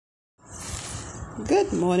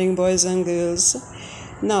Good morning, boys and girls.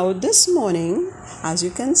 Now, this morning, as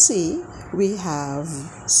you can see, we have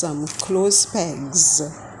some clothes pegs.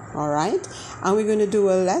 All right, and we're going to do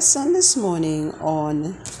a lesson this morning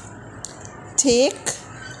on take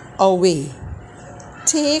away.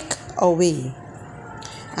 Take away.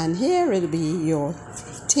 And here will be your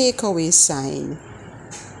takeaway sign.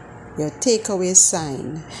 Your takeaway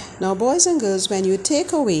sign. Now, boys and girls, when you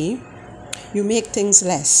take away, you make things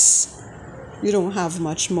less. You don't have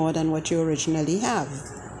much more than what you originally have.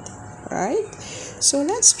 Alright? So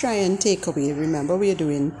let's try and take away. Remember, we are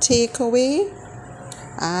doing take away,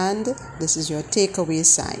 and this is your takeaway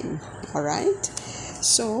sign. Alright?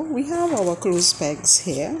 So we have our clothes pegs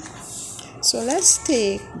here. So let's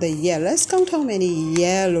take the yellow. Let's count how many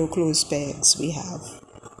yellow clothes pegs we have.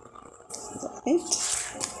 Right?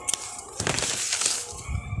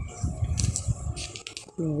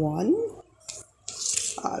 1.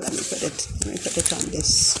 Let me put it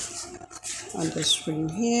on the screen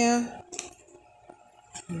here.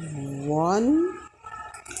 1,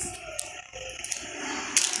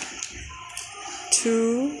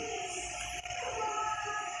 2,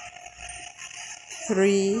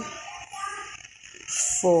 3,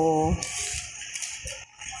 4,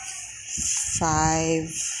 5,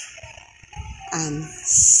 and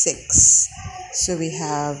 6. So we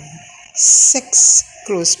have 6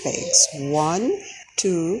 clothes pegs. 1,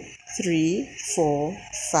 2, 3, 4,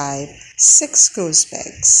 5, 6 clothes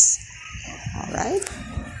pegs. Alright.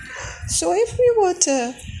 So if we were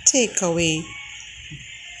to take away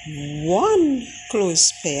 1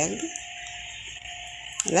 clothes peg,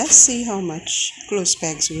 let's see how much clothes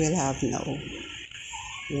pegs we will have now.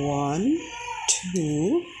 1,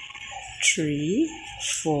 2, 3,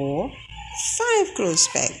 4, 5 clothes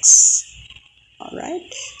pegs.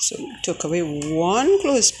 Alright, so we took away 1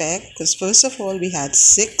 clothes peg because first of all we had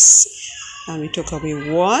 6 and we took away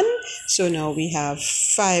 1, so now we have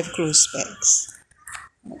 5 clothes pegs.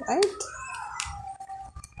 Alright,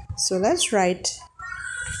 so let's try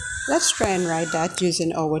and write that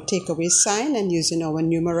using our takeaway sign and using our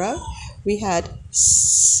numeral. We had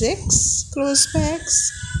 6 clothes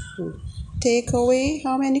pegs. Take away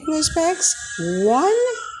how many clothes pegs? 1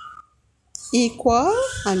 equal,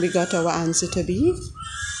 and we got our answer to be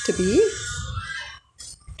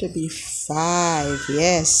 5.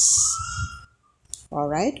 Yes. All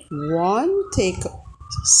right.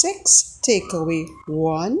 6 take away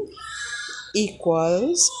 1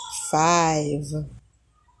 equals 5.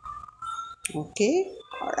 Okay.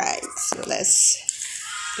 All right. So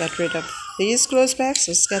let's get rid of these clothes pegs.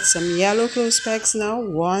 Let's get some yellow clothes pegs now.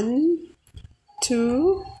 1,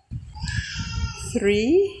 2,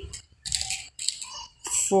 3,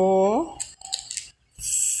 4,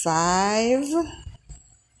 5,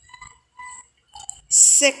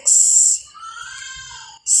 6,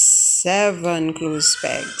 7 clothes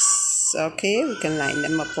pegs. Okay, we can line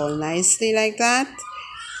them up all nicely like that.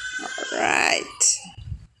 All right.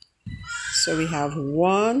 So we have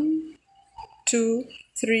 1, 2,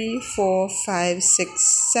 3, 4, 5,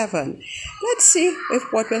 6, 7. Let's see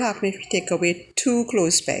what will happen if we take away 2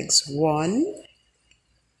 clothes pegs. 1,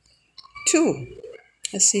 2.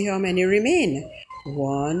 Let's see how many remain.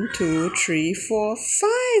 1, 2, 3, 4,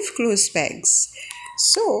 5 clothes pegs.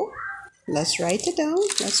 So let's write it down.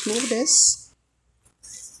 Let's move this.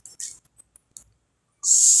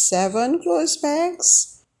 7 clothes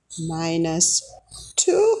pegs minus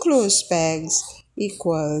 2 clothes pegs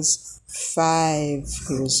equals 5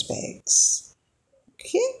 clothes pegs.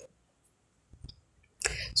 Okay.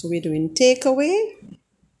 So we're doing takeaway,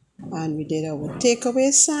 and we did our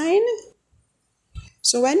takeaway sign.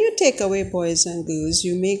 So when you take away, boys and girls,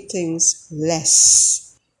 you make things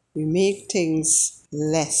less. You make things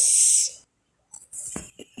less.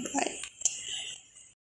 Right.